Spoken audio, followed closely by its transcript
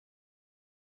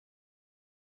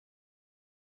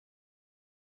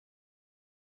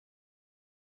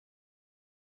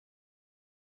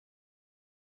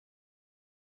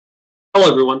Hello,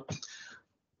 everyone.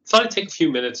 Thought I'd take a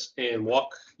few minutes and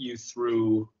walk you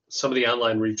through some of the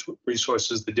online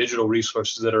resources, the digital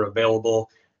resources that are available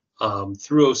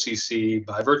through OCC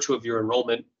by virtue of your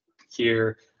enrollment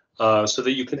here, so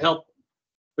that you can help,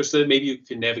 or so that maybe you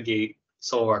can navigate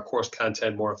some of our course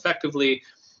content more effectively,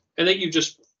 and that you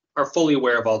just are fully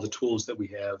aware of all the tools that we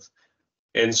have.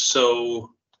 And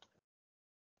so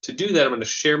to do that, I'm going to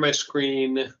share my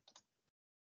screen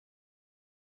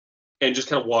and just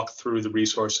kind of walk through the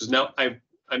resources. Now,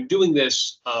 I'm doing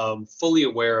this fully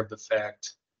aware of the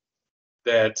fact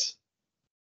that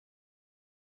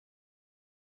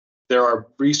there are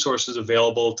resources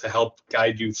available to help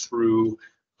guide you through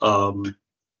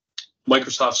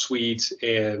Microsoft Suite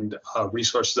and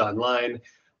resources online,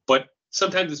 but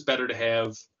sometimes it's better to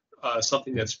have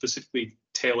something that's specifically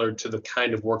tailored to the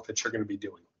kind of work that you're going to be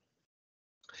doing.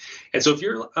 And so if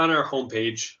you're on our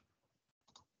homepage,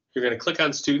 you're going to click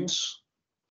on Students.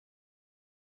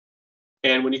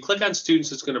 And when you click on Students,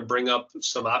 it's going to bring up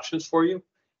some options for you.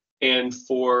 And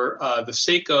for the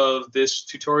sake of this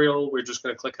tutorial, we're just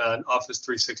going to click on Office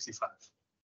 365.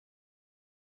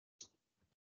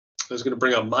 It's going to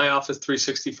bring up My Office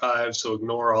 365, so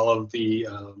ignore all of the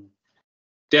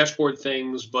dashboard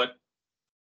things. But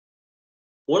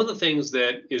one of the things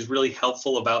that is really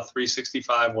helpful about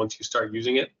 365 once you start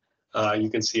using it, you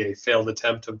can see a failed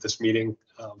attempt of this meeting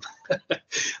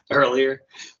earlier.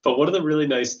 But one of the really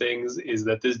nice things is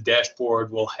that this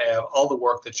dashboard will have all the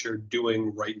work that you're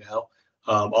doing right now,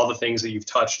 all the things that you've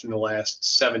touched in the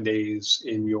last 7 days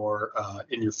in your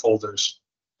folders.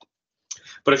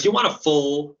 But if you want a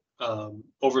full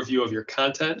overview of your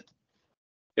content,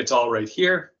 it's all right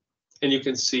here, and you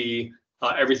can see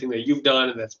everything that you've done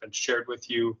and that's been shared with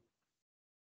you.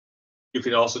 You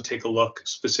can also take a look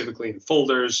specifically in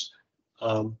folders,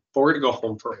 but we're going to go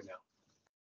home for right now.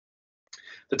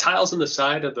 The tiles on the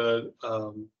side of the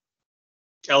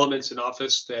elements in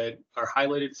Office that are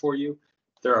highlighted for you,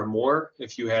 there are more.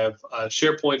 If you have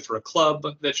SharePoint for a club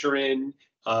that you're in,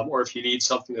 or if you need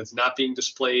something that's not being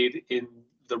displayed in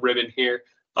the ribbon here,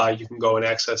 you can go and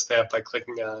access that by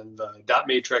clicking on the dot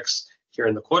matrix here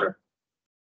in the corner.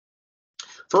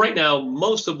 For right now,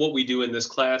 most of what we do in this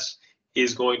class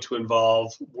is going to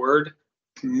involve Word,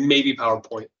 maybe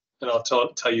PowerPoint, and I'll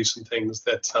tell you some things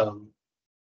that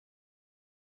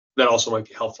that also might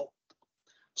be helpful.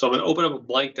 So I'm going to open up a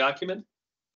blank document.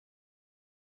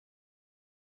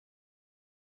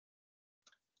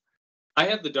 I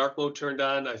have the dark mode turned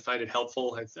on. I find it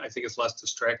helpful. I think it's less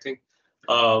distracting.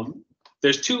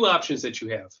 There's two options that you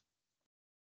have.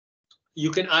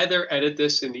 You can either edit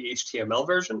this in the HTML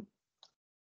version,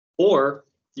 or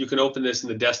you can open this in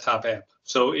the desktop app.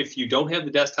 So if you don't have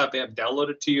the desktop app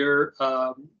downloaded to your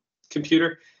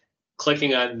computer,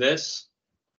 clicking on this,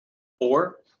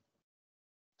 or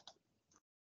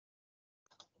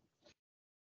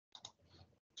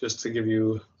just to give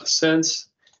you a sense,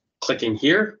 clicking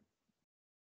here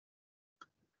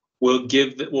will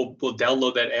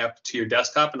download that app to your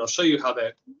desktop, and I'll show you how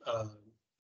that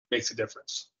makes a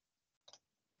difference.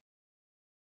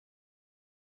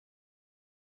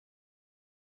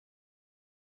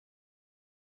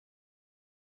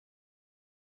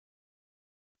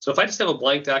 So if I just have a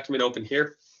blank document open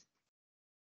here,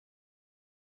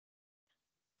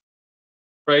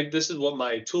 right, this is what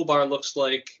my toolbar looks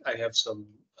like. I have some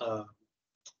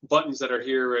buttons that are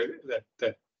here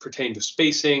that pertain to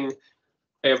spacing.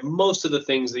 I have most of the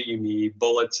things that you need,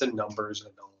 bullets and numbers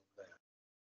and all of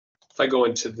that. If I go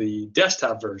into the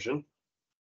desktop version,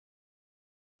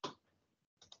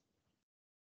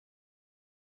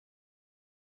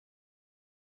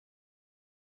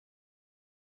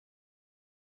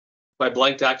 my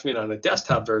blank document on a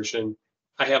desktop version,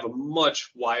 I have a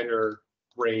much wider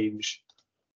range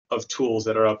of tools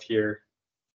that are up here.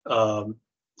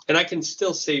 And I can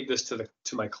still save this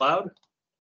to my cloud.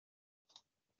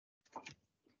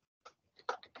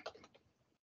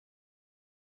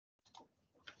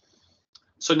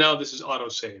 So now this is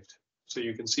auto-saved. So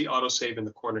you can see auto-save in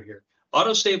the corner here.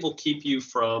 Auto-save will keep you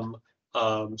from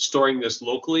storing this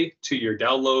locally to your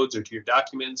downloads or to your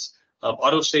documents.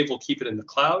 Auto-save will keep it in the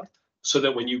cloud so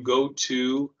that when you go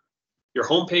to your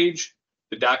home page,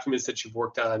 the documents that you've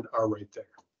worked on are right there.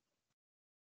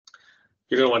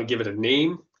 You're going to want to give it a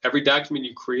name. Every document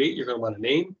you create, you're going to want a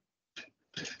name.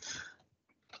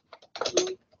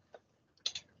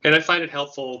 And I find it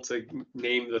helpful to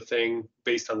name the thing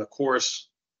based on the course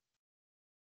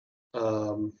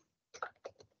and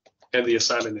the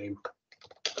assignment name.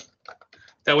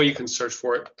 That way you can search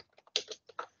for it.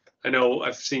 I know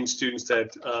I've seen students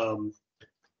that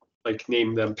like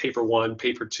name them paper 1,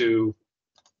 paper 2,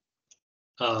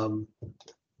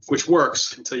 which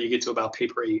works until you get to about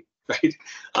paper 8, right?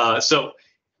 So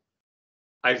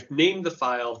I've named the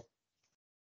file.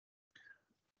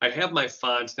 I have my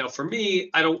font. Now for me,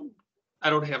 I don't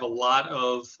have a lot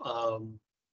of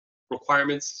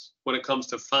requirements when it comes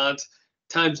to font.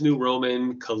 Times New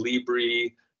Roman,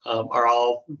 Calibri are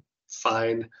all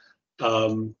fine.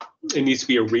 It needs to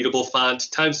be a readable font.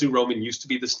 Times New Roman used to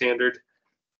be the standard.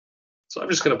 So I'm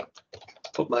just going to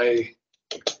put my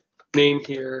name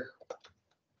here.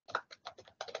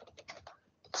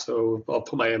 So I'll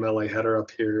put my MLA header up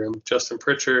here. I'm Justin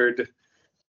Pritchard.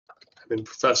 I'm in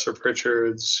Professor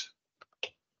Pritchard's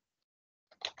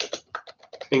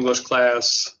English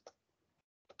class.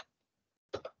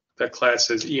 That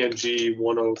class is ENG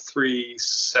 103,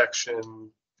 section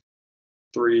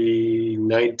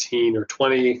 319 or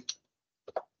 20.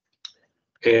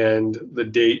 And the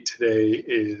date today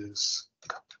is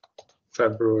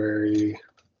February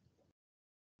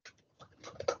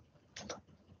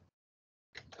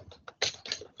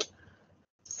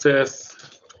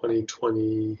 5th,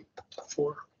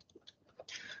 2024.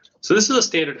 So this is a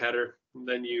standard header. And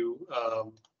then you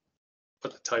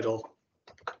put the title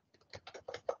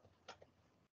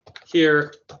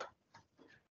here.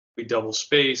 We double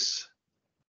space.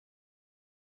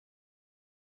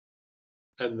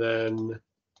 And then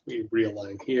we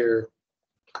realign here.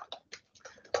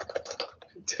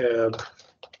 Tab.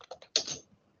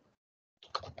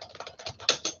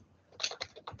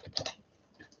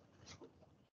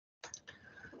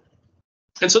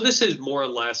 And so this is more or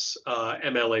less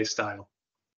MLA style.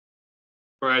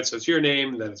 All right, so it's your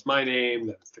name, then it's my name,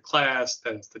 then it's the class,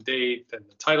 then it's the date, then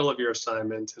the title of your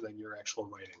assignment, and then your actual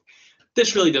writing.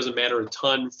 This really doesn't matter a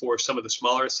ton for some of the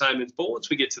smaller assignments, but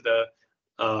once we get to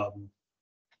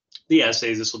the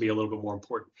essays, this will be a little bit more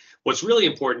important. What's really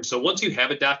important, so once you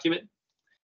have a document,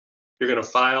 you're going to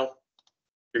file,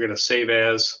 you're going to save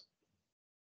as.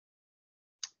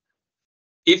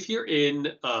 If you're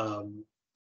in,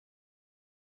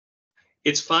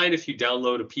 it's fine if you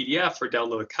download a PDF or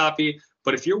download a copy,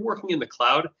 but if you're working in the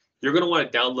cloud, you're going to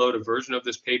want to download a version of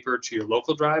this paper to your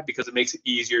local drive because it makes it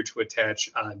easier to attach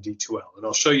on D2L. And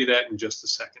I'll show you that in just a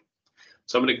second.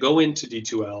 So I'm going to go into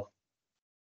D2L.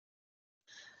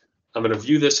 I'm going to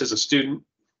view this as a student.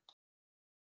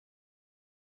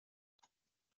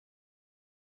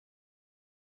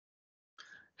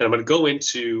 And I'm going to go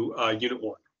into Unit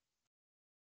 1.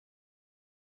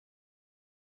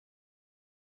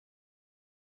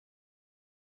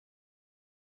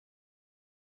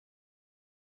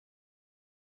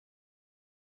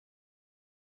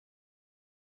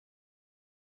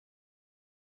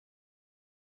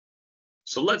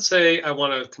 So let's say I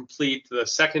want to complete the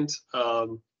second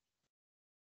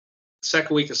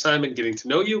week assignment, getting to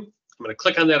know you. I'm going to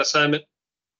click on that assignment.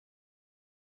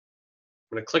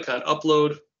 I'm going to click on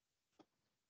upload.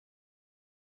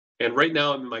 And right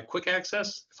now I'm in my quick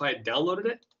access. If I had downloaded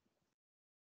it,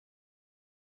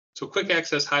 so quick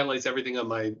access highlights everything on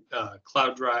my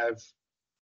cloud drive.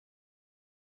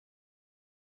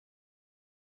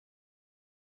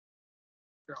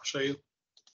 Here, I'll show you.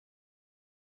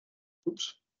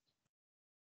 Oops.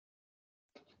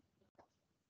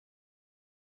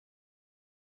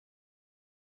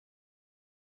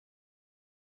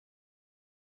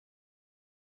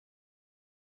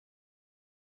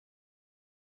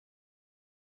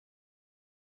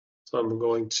 So I'm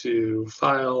going to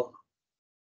File,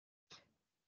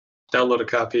 download a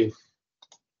copy.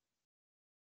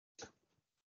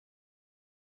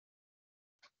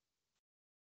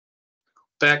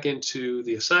 Back into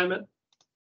the assignment,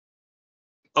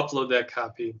 upload that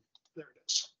copy. There it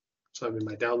is. So I'm in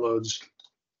my downloads.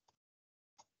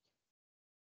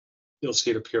 You'll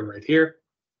see it appear right here.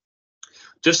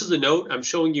 Just as a note, I'm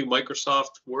showing you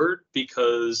Microsoft Word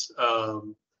because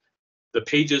the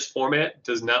Pages format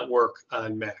does not work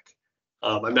on Mac.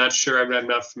 I'm not sure, I'm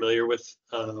not familiar with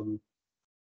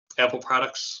Apple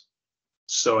products,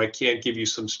 so I can't give you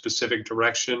some specific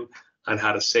direction on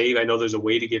how to save. I know there's a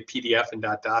way to get PDF and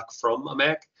 .doc from a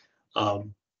Mac,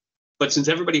 but since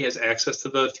everybody has access to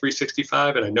the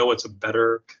 365, and I know it's a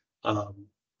better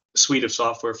suite of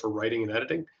software for writing and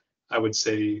editing, I would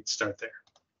say start there.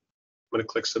 I'm going to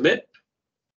click Submit.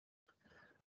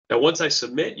 Now, once I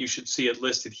submit, you should see it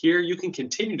listed here. You can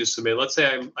continue to submit. Let's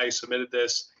say I submitted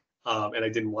this and I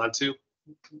didn't want to.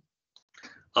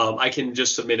 I can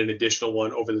just submit an additional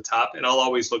one over the top, and I'll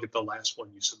always look at the last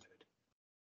one you submitted.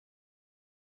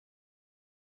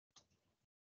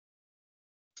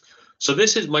 So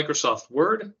this is Microsoft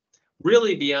Word,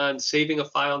 really beyond saving a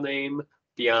file name,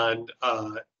 beyond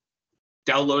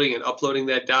downloading and uploading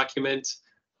that document.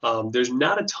 There's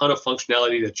not a ton of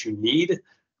functionality that you need.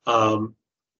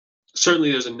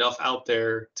 certainly there's enough out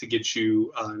there to get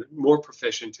you more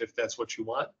proficient if that's what you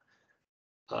want.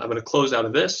 I'm going to close out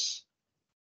of this.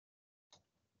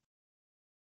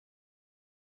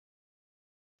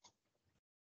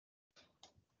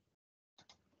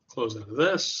 Close out of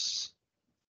this.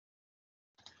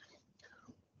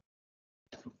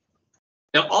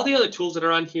 Now, all the other tools that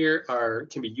are on here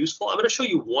can be useful. I'm going to show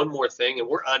you one more thing, and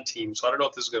we're on Teams, so I don't know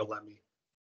if this is going to let me.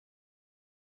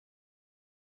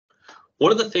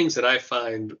 One of the things that I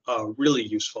find really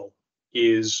useful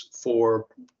is for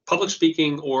public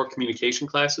speaking or communication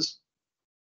classes.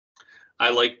 I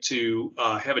like to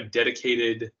have a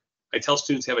dedicated, I tell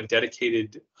students to have a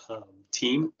dedicated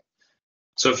team.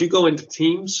 So if you go into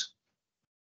Teams,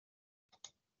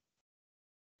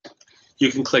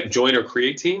 you can click Join or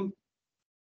Create Team.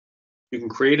 You can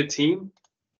create a team.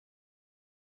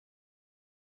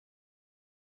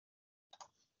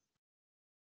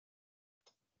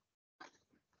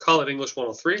 Call it English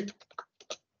 103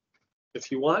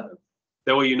 if you want.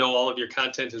 That way you know all of your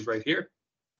content is right here.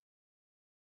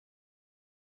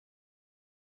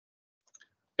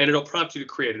 And it'll prompt you to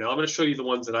create it. Now I'm going to show you the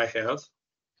ones that I have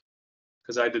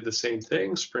because I did the same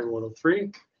thing, Spring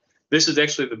 103. This is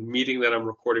actually the meeting that I'm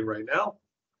recording right now.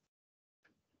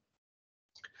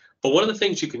 But one of the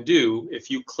things you can do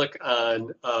if you click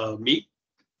on Meet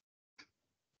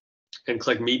and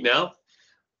click Meet Now,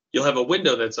 you'll have a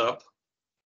window that's up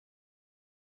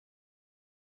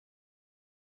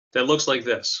that looks like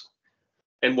this.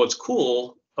 And what's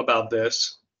cool about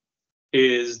this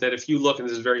is that if you look, and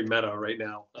this is very meta right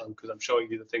now because I'm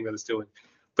showing you the thing that it's doing,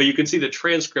 but you can see the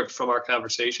transcript from our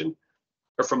conversation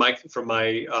or from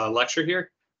my lecture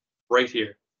here, right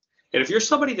here. And if you're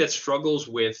somebody that struggles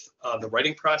with the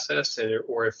writing process,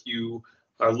 or if you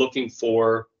are looking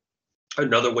for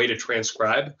another way to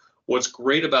transcribe, what's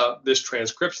great about this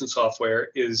transcription software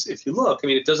is if you look, I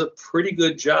mean, it does a pretty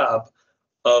good job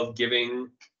of giving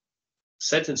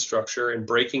sentence structure and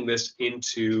breaking this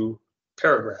into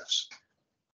paragraphs.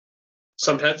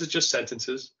 Sometimes it's just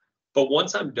sentences, but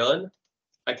once I'm done,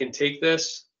 I can take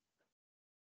this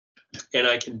and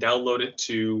I can download it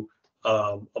to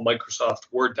a Microsoft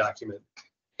Word document.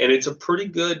 And it's a pretty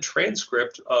good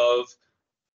transcript of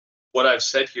what I've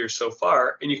said here so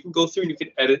far. And you can go through and you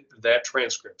can edit that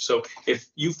transcript. So if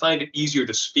you find it easier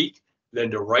to speak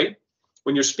than to write,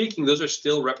 when you're speaking, those are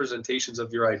still representations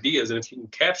of your ideas. And if you can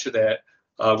capture that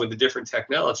with a different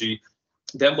technology,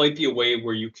 that might be a way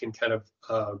where you can kind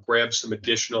of grab some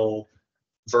additional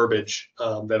verbiage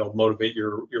that'll motivate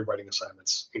your writing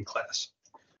assignments in class.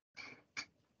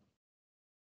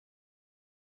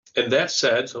 And that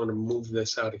said, so I'm going to move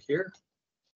this out of here.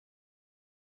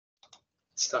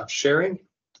 Stop sharing.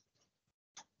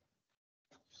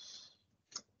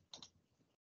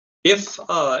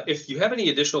 If you have any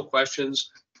additional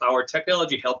questions, our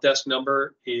technology help desk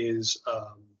number is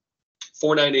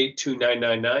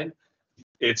 498-2999.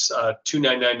 It's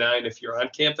 2999 if you're on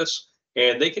campus,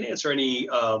 and they can answer any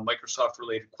Microsoft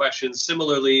related questions.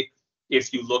 Similarly,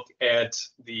 if you look at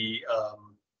the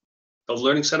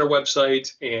Learning Center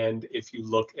website, and if you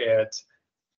look at,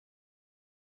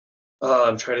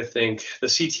 I'm trying to think, the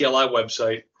CTLI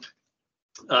website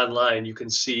online, you can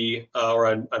see, or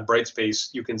on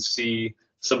Brightspace, you can see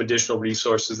some additional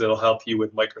resources that'll help you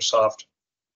with Microsoft.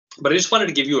 But I just wanted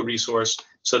to give you a resource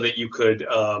so that you could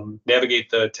navigate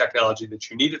the technology that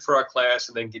you needed for our class,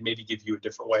 and then maybe give you a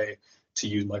different way to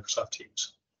use Microsoft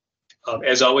Teams.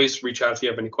 As always, reach out if you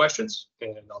have any questions,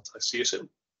 and I'll see you soon.